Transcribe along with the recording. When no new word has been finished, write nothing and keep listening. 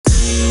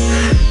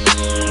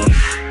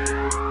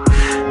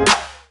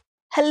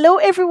Hello,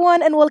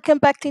 everyone, and welcome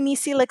back to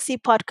Nisi Lexi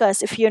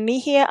podcast. If you're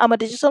new here, I'm a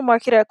digital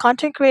marketer,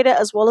 content creator,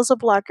 as well as a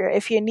blogger.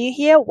 If you're new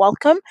here,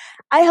 welcome.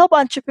 I help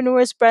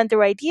entrepreneurs brand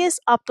their ideas,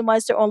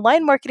 optimize their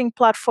online marketing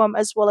platform,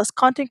 as well as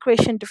content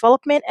creation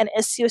development and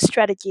SEO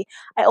strategy.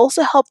 I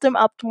also help them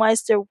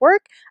optimize their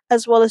work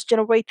as well as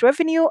generate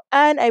revenue,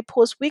 and I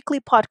post weekly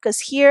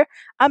podcasts here.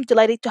 I'm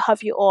delighted to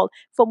have you all.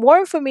 For more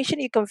information,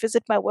 you can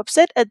visit my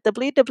website at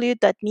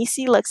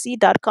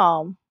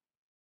www.nisilexi.com.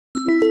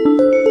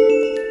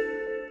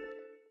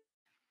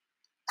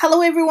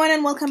 Hello, everyone,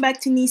 and welcome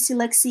back to Nisi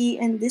Lexi.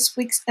 In this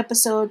week's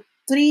episode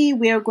 3,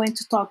 we are going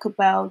to talk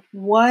about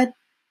what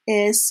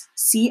is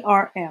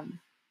CRM.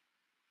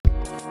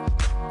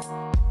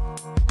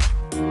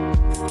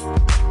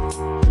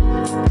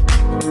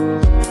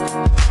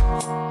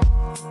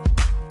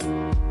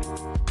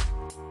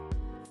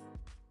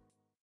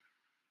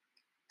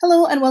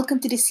 Hello, and welcome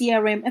to the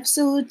CRM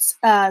episodes.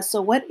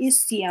 What is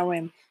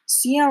CRM?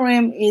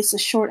 CRM is a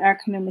short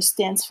acronym. It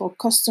stands for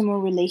Customer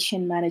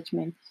Relation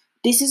Management.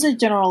 This is a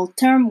general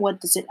term.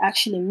 What does it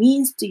actually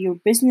mean to your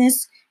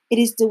business? It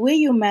is the way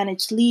you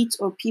manage leads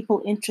or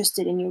people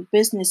interested in your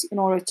business in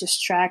order to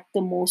extract the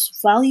most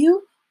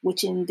value,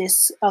 which in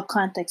this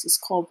context is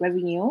called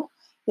revenue.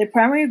 The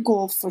primary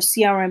goal for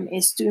CRM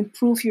is to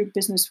improve your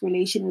business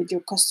relation with your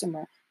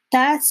customer.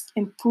 Task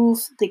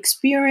improve the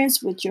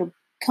experience with your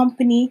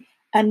company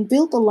and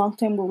build a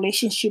long-term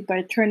relationship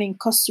by turning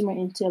customer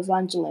into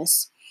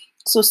evangelists.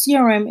 So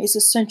CRM is a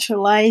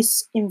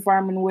centralized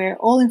environment where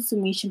all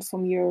information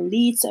from your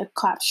leads are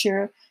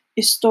captured,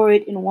 is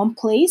stored in one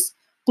place.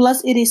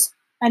 Plus, it is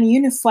an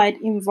unified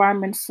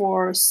environment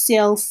for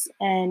sales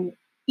and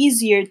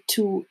easier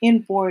to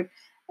import,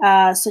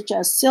 such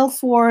as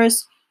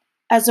Salesforce.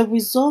 As a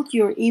result,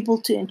 you're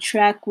able to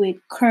interact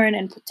with current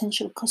and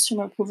potential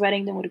customer,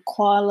 providing them with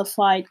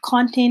qualified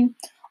content,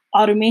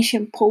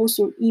 automation, posts,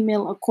 or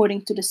email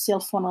according to the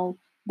sales funnel.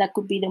 That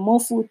could be the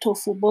MOFU,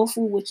 TOFU,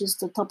 BOFU, which is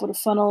the top of the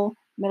funnel,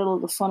 middle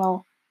of the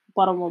funnel,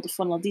 bottom of the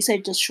funnel. These are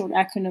just short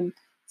acronym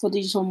for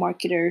digital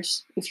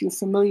marketers. If you're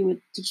familiar with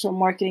digital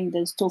marketing,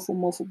 then TOFU,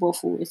 MOFU,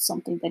 BOFU is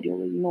something that you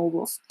already know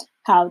of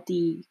how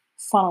the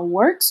funnel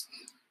works.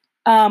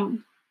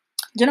 Um,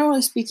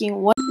 Generally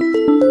speaking,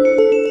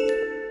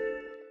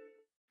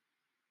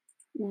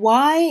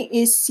 why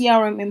is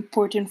CRM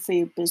important for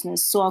your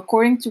business? So,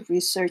 according to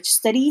research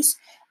studies,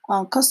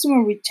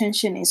 customer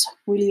retention is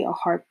really a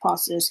hard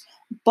process,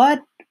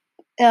 but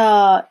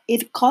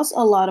it costs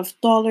a lot of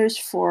dollars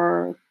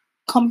for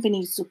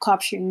companies to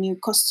capture new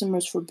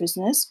customers for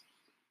business.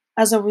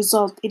 As a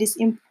result, it is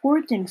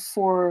important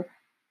for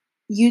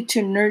you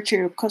to nurture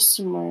your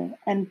customer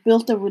and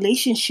build a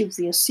relationship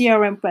via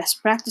CRM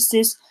best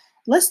practices.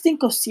 Let's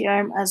think of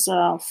CRM as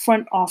a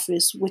front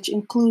office, which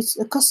includes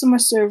a customer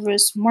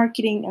service,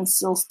 marketing, and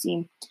sales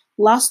team.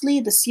 Lastly,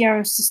 the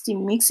CRM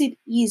system makes it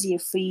easier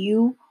for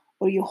you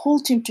or your whole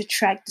team to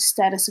track the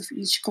status of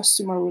each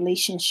customer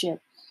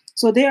relationship.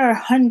 So there are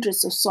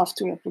hundreds of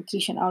software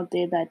applications out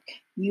there that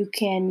you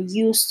can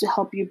use to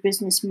help your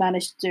business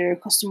manage their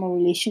customer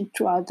relation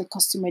throughout the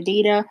customer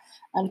data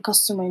and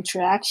customer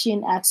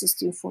interaction, access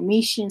to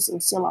informations,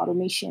 and sale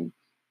automation.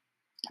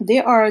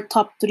 There are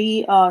top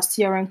three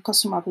CRM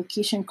customer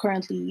application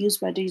currently used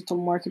by digital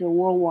marketer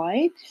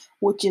worldwide,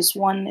 which is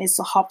one is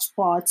the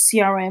HubSpot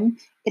CRM.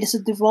 It is a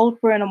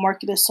developer and a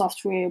marketer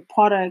software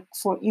product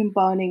for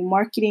inbounding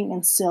marketing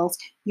and sales.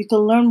 You can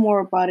learn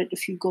more about it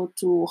if you go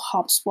to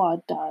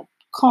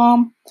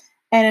hubspot.com.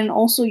 And then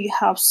also you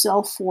have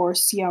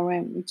Salesforce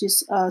CRM, which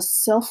is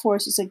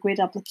Salesforce is a great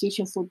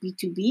application for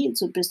B2B.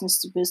 It's a business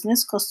to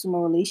business customer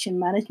relation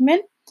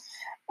management.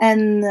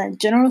 And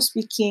generally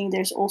speaking,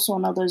 there's also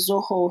another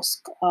Zoho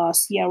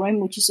CRM,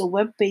 which is a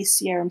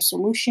web-based CRM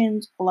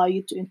solution, allow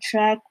you to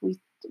interact with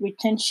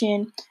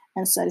retention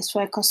and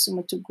satisfy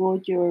customer to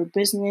grow your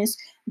business.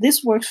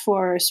 This works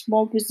for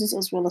small business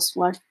as well as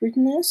large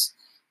business.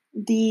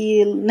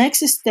 The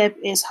next step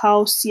is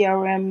how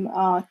CRM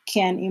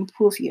can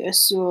improve your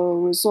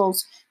SEO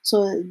results.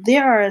 So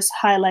there are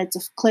highlights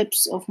of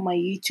clips of my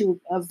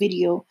YouTube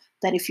video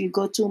that if you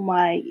go to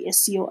my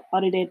SEO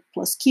audited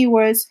plus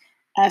keywords,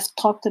 I've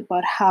talked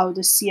about how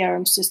the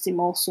CRM system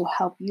also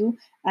help you.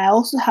 I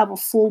also have a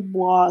full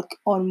blog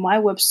on my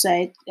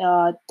website,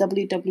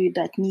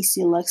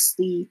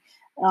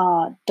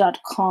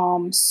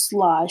 www.nisilexley.com/,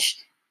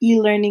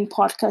 e-learning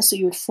podcast. So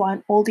you'll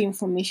find all the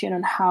information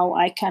on how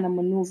I kind of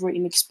maneuver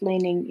in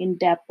explaining in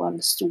depth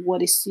as to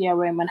what is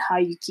CRM and how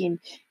you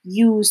can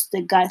use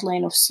the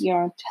guideline of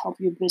CRM to help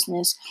your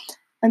business.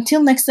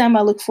 Until next time,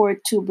 I look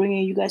forward to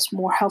bringing you guys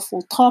more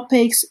helpful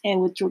topics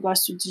and with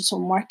regards to digital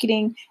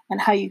marketing and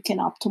how you can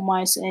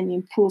optimize and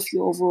improve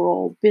your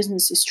overall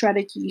business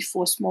strategy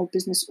for small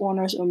business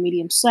owners or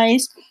medium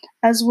size,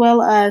 as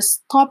well as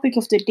topic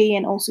of the day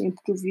and also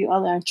interview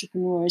other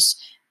entrepreneurs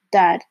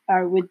that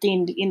are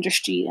within the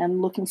industry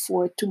and looking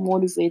forward to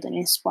motivate and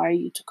inspire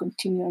you to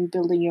continue on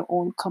building your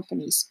own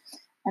companies.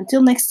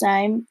 Until next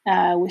time,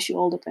 I wish you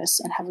all the best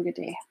and have a good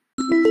day.